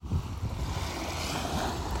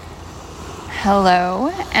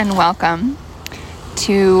Hello and welcome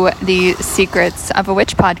to the Secrets of a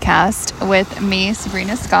Witch podcast with me,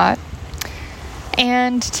 Sabrina Scott.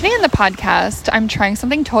 And today on the podcast, I'm trying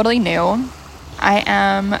something totally new. I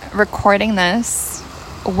am recording this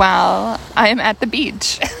while I'm at the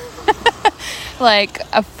beach, like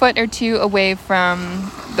a foot or two away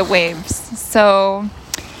from the waves. So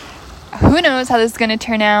who knows how this is going to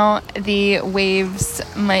turn out? The waves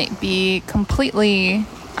might be completely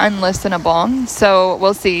unlistenable, so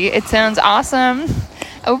we'll see. It sounds awesome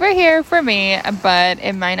over here for me, but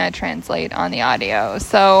it might not translate on the audio.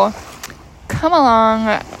 So come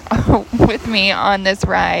along with me on this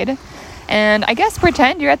ride, and I guess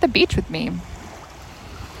pretend you're at the beach with me.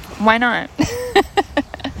 Why not?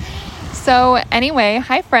 So anyway,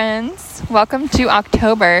 hi friends. Welcome to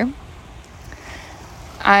October.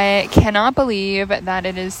 I cannot believe that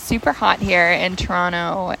it is super hot here in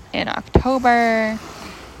Toronto in October,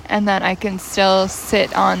 and that I can still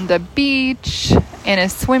sit on the beach in a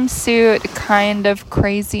swimsuit, kind of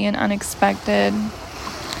crazy and unexpected,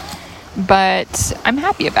 but I'm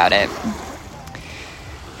happy about it.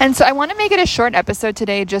 And so I want to make it a short episode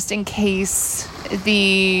today just in case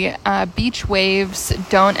the beach waves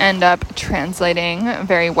don't end up translating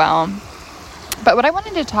very well. But what I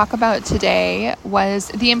wanted to talk about today was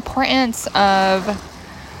the importance of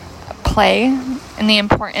play and the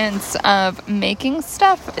importance of making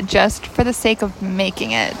stuff just for the sake of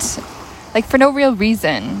making it, like for no real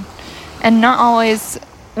reason and not always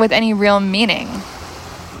with any real meaning.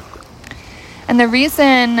 And the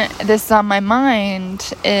reason this is on my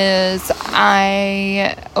mind is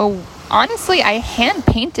honestly I hand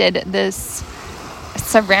painted this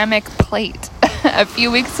ceramic plate a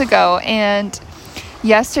few weeks ago, and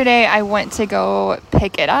yesterday I went to go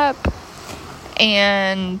pick it up,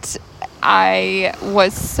 and I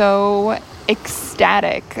was so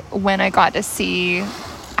ecstatic when I got to see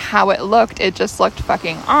how it looked. It just looked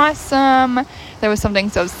fucking awesome. There was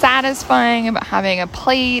something so satisfying about having a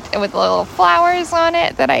plate with little flowers on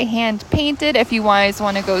it that I hand painted. If you guys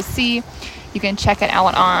want to go see, you can check it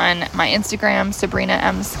out on my Instagram, Sabrina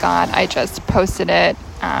M. Scott. I just posted it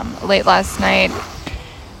late last night.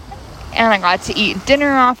 And I got to eat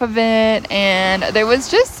dinner off of it, and there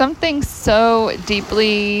was just something so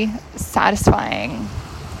deeply satisfying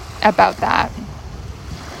about that.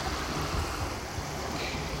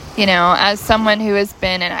 You know, as someone who has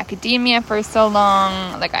been in academia for so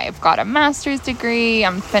long, like I've got a master's degree,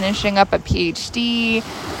 I'm finishing up a PhD,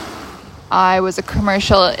 I was a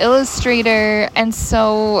commercial illustrator, and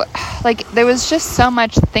so, like, there was just so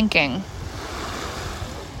much thinking.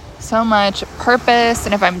 So much purpose,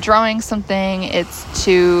 and if I'm drawing something, it's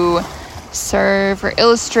to serve or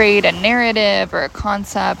illustrate a narrative or a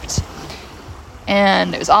concept,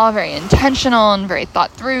 and it was all very intentional and very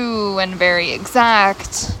thought through and very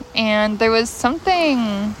exact, and there was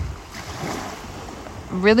something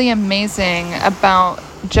really amazing about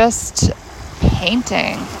just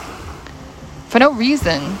painting for no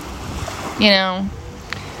reason, you know,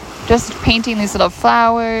 just painting these little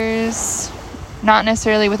flowers, not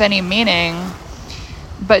necessarily with any meaning,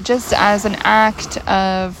 but just as an act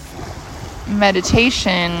of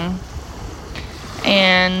meditation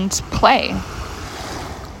and play.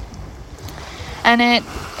 And it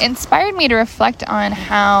inspired me to reflect on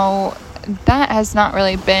how that has not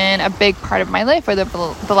really been a big part of my life for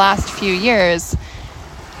the last few years.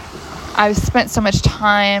 I've spent so much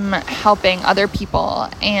time helping other people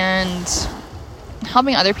and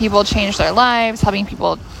helping other people change their lives, helping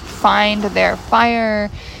people find their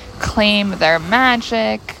fire, claim their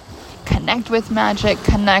magic, connect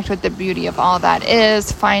with the beauty of all that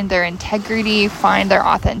is, find their integrity, find their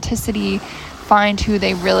authenticity, find who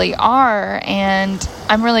they really are. And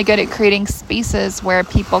I'm really good at creating spaces where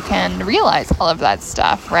people can realize all of that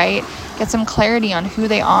stuff, right? Get some clarity on who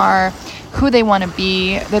they are, who they want to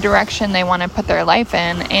be, the direction they want to put their life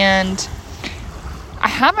in. And I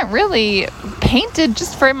haven't really painted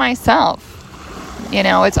just for myself. You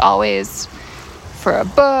know, it's always for a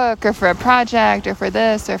book or for a project or for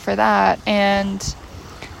this or for that. And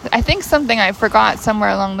I think something I forgot somewhere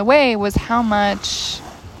along the way was how much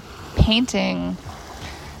painting,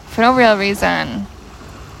 for no real reason,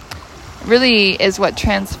 really is what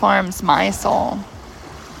transforms my soul.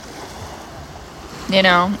 You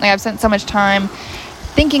know, like I've spent so much time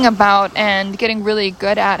thinking about and getting really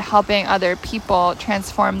good at helping other people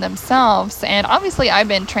transform themselves. And obviously I've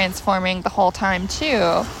been transforming the whole time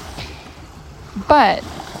too. But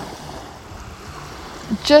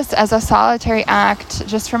just as a solitary act,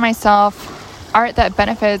 just for myself, art that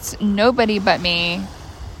benefits nobody but me,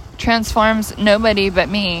 transforms nobody but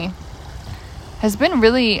me, has been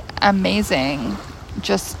really amazing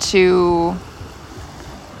just to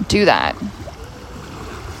do that.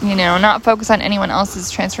 Not focus on anyone else's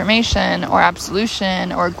transformation or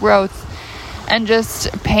absolution or growth, and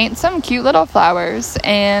just paint some cute little flowers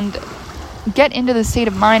and get into the state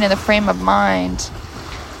of mind and the frame of mind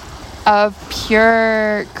of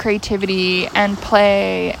pure creativity and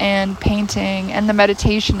play and painting and the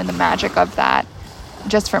meditation and the magic of that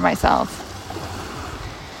just for myself.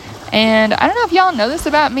 And I don't know if y'all know this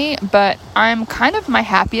about me, but I'm kind of my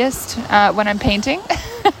happiest when I'm painting.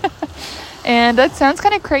 And that sounds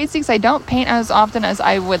kind of crazy because I don't paint as often as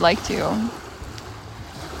I would like to.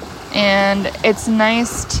 And it's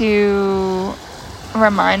nice to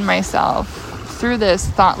remind myself through this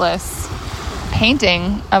thoughtless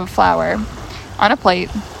painting of a flower on a plate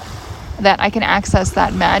that I can access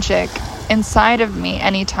that magic inside of me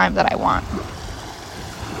anytime that I want.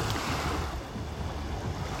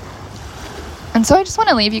 And so I just want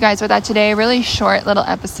to leave you guys with that today. Really short little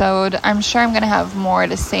episode. I'm sure I'm going to have more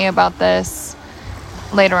to say about this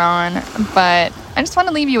later on, but I just want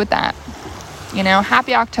to leave you with that.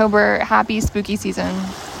 Happy October, happy spooky season.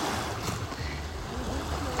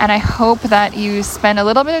 And I hope that you spend a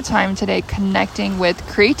little bit of time today connecting with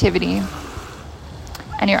creativity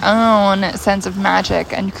and your own sense of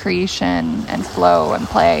magic and creation and flow and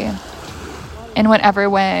play in whatever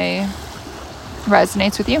way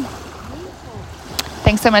resonates with you.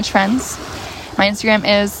 Thanks so much, friends. My Instagram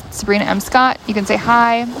is Sabrina M. Scott. You can say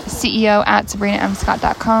hi, CEO at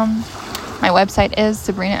sabrinamscott.com. My website is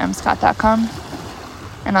sabrinamscott.com.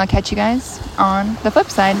 And I'll catch you guys on the flip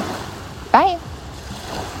side. Bye.